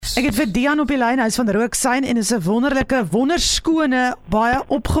Ek het vir Dian op die lyn, hy is van Rooksyn en is 'n wonderlike, wonderskone, baie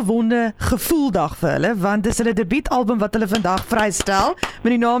opgewonde gevoeldag vir hulle, want dis hulle debuutalbum wat hulle vandag vrystel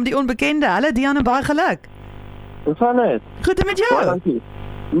met die naam Die Onbekende. Hulle Dian en baie geluk. Hoe gaan dit? Goed en met jou? Dankie.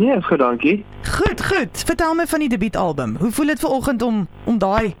 Nee, goed, dankie. Goed. Vertel my van die debuutalbum. Hoe voel dit vanoggend om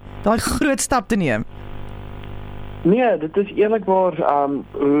daai groot stap te neem? Nee, dit is eerlikwaar,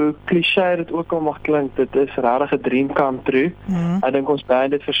 hoe cliché dit ook al mag klink, dit is regtig 'n dream come true. Ek dink ons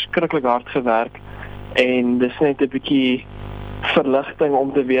band het verskriklik hard gewerk en dis net 'n bietjie verligting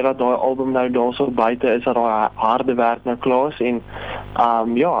om te weet dat daai album nou daarso buite is, dat daai harde werk nou klaar is en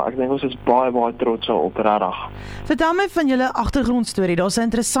ek dink ons is baie trots op regtig. Vertel my van julle agtergrondstorie. Daar's 'n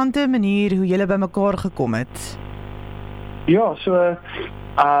interessante manier hoe julle bymekaar gekom het. Ja, so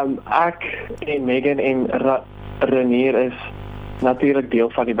ek en Megan en Renier is natuurlik deel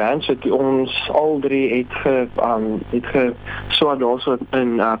van die band, so ons al drie het geswaar daarso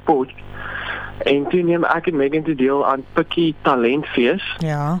in Port. En toe neem ek en Megan toe deel aan Pikkie Talentfees.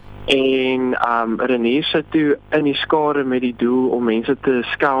 Ja. En Renier sit toe in die skare met die doel om mense te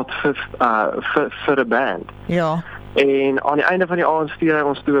scout vir 'n band. Ja. En aan die einde van die aand stuur hy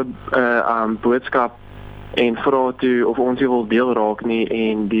ons toe 'n boodskap en vra toe of ons wil deel raak nie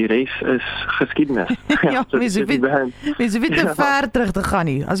en die res is geskiedenis. Ja, mens hoef nie te ver terug te gaan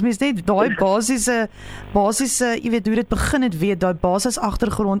nie. As mens net daai basiese, jy weet hoe dit begin het weet, daai basis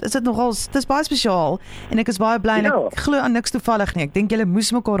agtergrond, is dit dis baie spesiaal en ek is baie bly en ek glo aan niks toevallig nie. Ek dink julle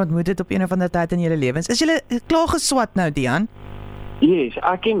moes mekaar ontmoet het op een of ander tyd in julle lewens. Is julle klaar geswat nou, Dian? Yes,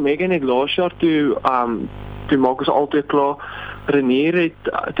 ek en Megan het laas jaar toe maak ons altyd klaar. Renier het,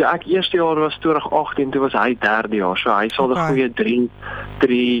 toe ek eerste jaar was 2018, toe was hy derde jaar, so hy sal 'n goeie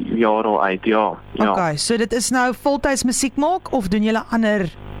 3 jaar al uit, ja. Okay, so dit is nou voltyds musiek maak, of doen julle ander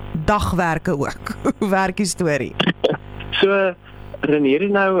dagwerke ook? Hoe werk die storie? So, Renier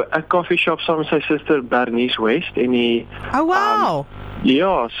het nou 'n coffee shop saam met sy suster Bernice West, en die... Oh, wow!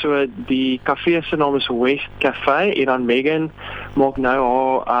 Ja, so die café se naam is West Café, en dan Megan maak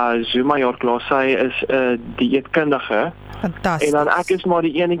nou haar Zuma jaar klaar, sy is 'n dieetkundige. Fantasties. En dan ek is maar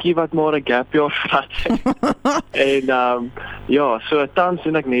die enetjie wat maar 'n gap jaar vat. En so tans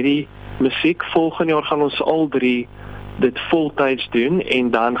doen ek net die musiek. Volgende jaar gaan ons al drie dit voltyds doen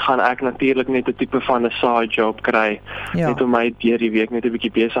en dan gaan ek natuurlik net 'n tipe van 'n side job kry. Net om my deur die week net 'n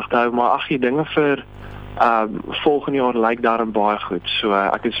bietjie besig te hou, maar die dinge vir volgende jaar lyk daarom baie goed. So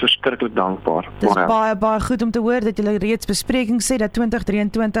ek is verskriklik dankbaar. Dit is baie goed om te hoor dat julle reeds besprekings sê dat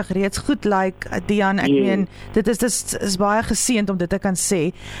 2023 reeds goed lyk. Dian, ek meen dit is baie geseënd om dit te kan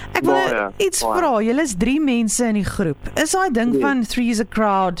sê. Ek wil iets vra. Julle is 3 mense in die groep. Is daai ding van 3 is a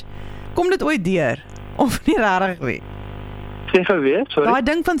crowd, kom dit ooit deur of nie regtig nie? Sê gou weer, sorry. Daai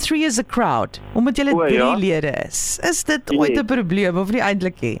ding van 3 is a crowd, omdat julle 3 lede is dit ooit 'n probleem of nie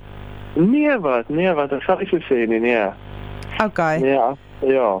eintlik nie? Nee wat, ek sal nie so sê nie, nee. Okay. Ja.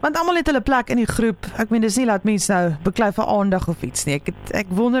 Want almal het hulle plek in die groep. Ek meen dis nie laat mense nou beklei vir aandag of iets nie. Ek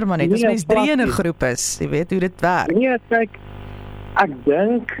wonder maar net as mense 3 in 'n groep is, jy weet hoe dit werk. Nee, kyk, ek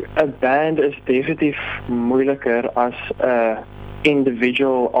dink 'n band is definitief moeiliker as 'n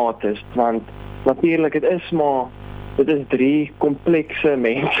individual artist, want natuurlik dit is 3 komplekse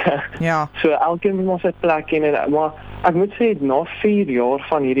mense. Ja. So elkeen moet sy plek en maar ek moet sê na 4 jaar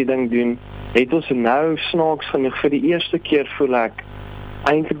van hierdie ding doen, het ons nou snaaks genoeg vir die eerste keer voel ek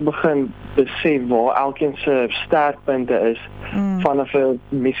eintlik begin besef waar elkeen se sterkpunte is van 'n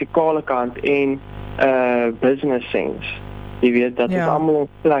musikale kant en business sense. Jy weet dat ons almal ons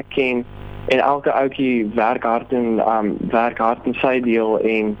plek ken en elke ouetjie werk hard in sy deel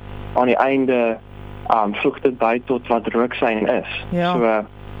en aan die einde voeg dit by tot wat Rooksyn is. Ja. So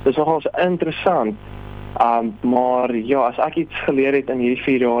dis nogals interessant. Maar ja, as ek iets geleer het in hierdie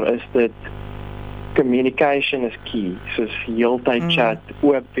 4 jaar is dit communication is key. Soos heeltyd chat,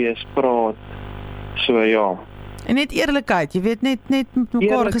 oop wees, praat. So ja. En net eerlikheid, jy weet net met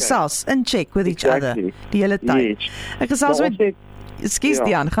mekaar gesels, in check with each other die hele tyd. Ek gesels met Ekskuus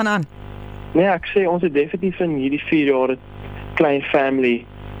Dian, gaan aan. Nee, ek sê ons het definitief in hierdie 4 jaar 'n klein family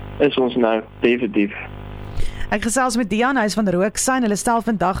is ons nou definitief. Ek gesels met Dian, hy is van Rooksyn. Hulle stel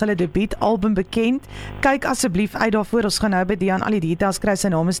vandag hulle debuutalbum bekend. Kyk asseblief uit daarvoor. Ons gaan nou by Dian al die details kry. Sy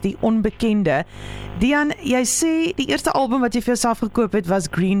naam is Die Onbekende. Dian, jy sê die eerste album wat jy vir jouself gekoop het was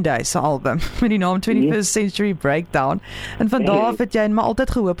Green Day se album met die naam 21st Century Breakdown. En van daar af het jy maar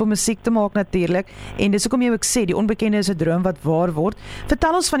altyd gehoop om musiek te maak natuurlik. En dis hoekom jy ook sê Die Onbekende is 'n droom wat waar word.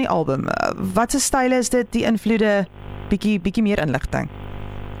 Vertel ons van die album. Wat se style is dit? Die invloede, bietjie meer inligting.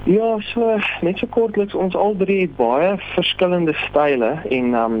 Ja, so net so kortliks, ons al drie het baie verskillende style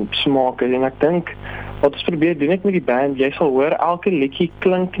en smake en ek dink wat ons probeer doen net met die band, jy sal hoor elke liedjie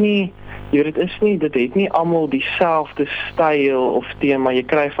klink nie, jy weet dit het nie almal dieselfde styl of tema. Jy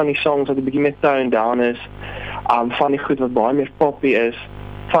kry van die songs wat 'n bietjie meer toned down is, van die goed wat baie meer poppy is,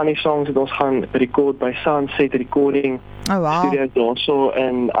 van die songs wat ons gaan record by Sunset Recording Studio daarso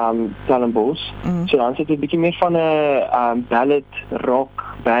in Stellenbosch. So dan sit 'n bietjie meer van 'n ballad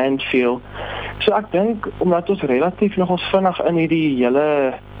rock band feel. So ek dink omdat ons relatief nog ons vinnig in hierdie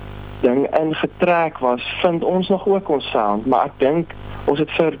hele ding ingetrek was, vind ons nog ook ons sound, maar ek dink ons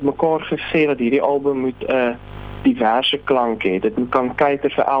het vir mekaar gesê dat hierdie album moet 'n diverse klank hê. Dit kan cater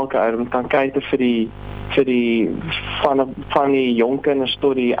vir elke ou, dit kan cater vir die van die jong kinders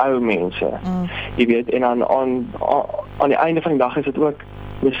tot die ou mense. Jy weet, en aan die einde van die dag is dit ook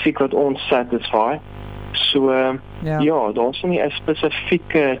musiek wat ons satisfy. So ja, daar's nie 'n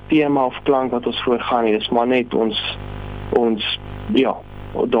spesifieke tema of klank wat ons voorgaan nie. Dis maar net ons ja,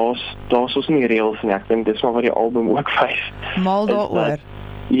 daar's ons nie reëls nie. Ek dink dis maar wat die album ook wys. Mal daaroor.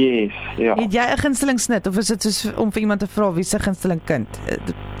 Yes, ja. Het jy 'n gunsteling snit of is dit soos om vir iemand te vra wie se gunsteling kind?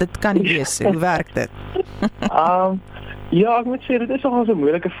 Dit kan nie wees. Hoe werk dit? Ja, ek moet sê dit is nogal 'n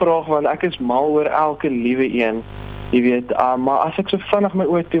moeilike vraag want ek is mal oor elke liewe een. Jy weet, maar as ek so vinnig my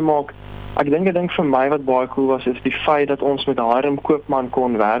oë toemaak, ek dink vir my wat baie cool was is die feit dat ons met Hiram Koopman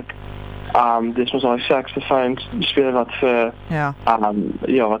kon werk. Dis was daai saxofoon speler wat vir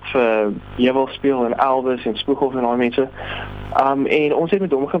wat vir Jewel speel en Elvis en Spoeghof en daai mense. En ons het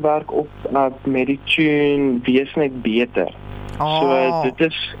met hom gewerk op met die tune Wees Net Beter. So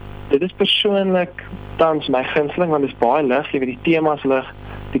dit is persoonlik tans my gunsteling want dit is baie lig, jy weet die temas lig,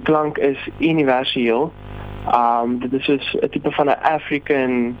 die klank is universeel. Dit is soos 'n tipe van 'n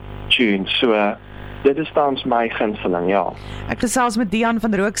African tune. So dit is tans my gunsteling, ja. Ek gesels met Dian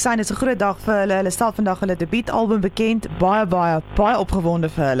van Rooksyn. Dit is 'n groot dag vir hulle. Hulle stel vandag hulle debuutalbum bekend. Baie opgewonde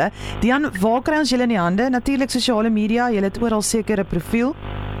vir hulle. Dian, waar kry ons julle in die hande? Natuurlik sosiale media. Julle het oral sekere profiel.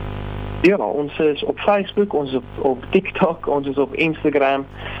 Ja, ons is op Facebook, ons is op TikTok, ons is op Instagram.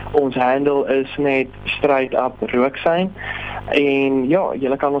 Ons handle is net straight up Rooksyn. En ja,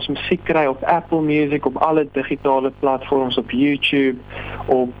 julle kan ons musiek kry op Apple Music, op alle digitale platforms, op YouTube,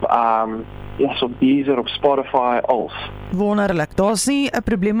 op op Deezer, op Spotify, als. Wonderlik. Daar's nie 'n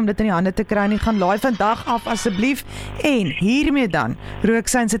probleem om dit in die hande te kry nie. Gaan laai vandag af asseblief. En hiermee dan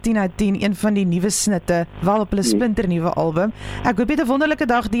Rooksyn se 10 uit 10, een van die nuwe snitte wel op hulle splinter nuwe album. Ek hoop jy het 'n wonderlike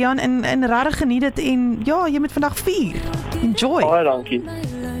dag, Dian, en regtig geniet dit en ja, jy moet vandag vier. Enjoy. Baie dankie.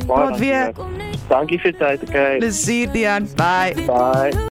 Baie dankie. Dankie vir die tyd, okay. Plezier, Dian. Bye. Bye.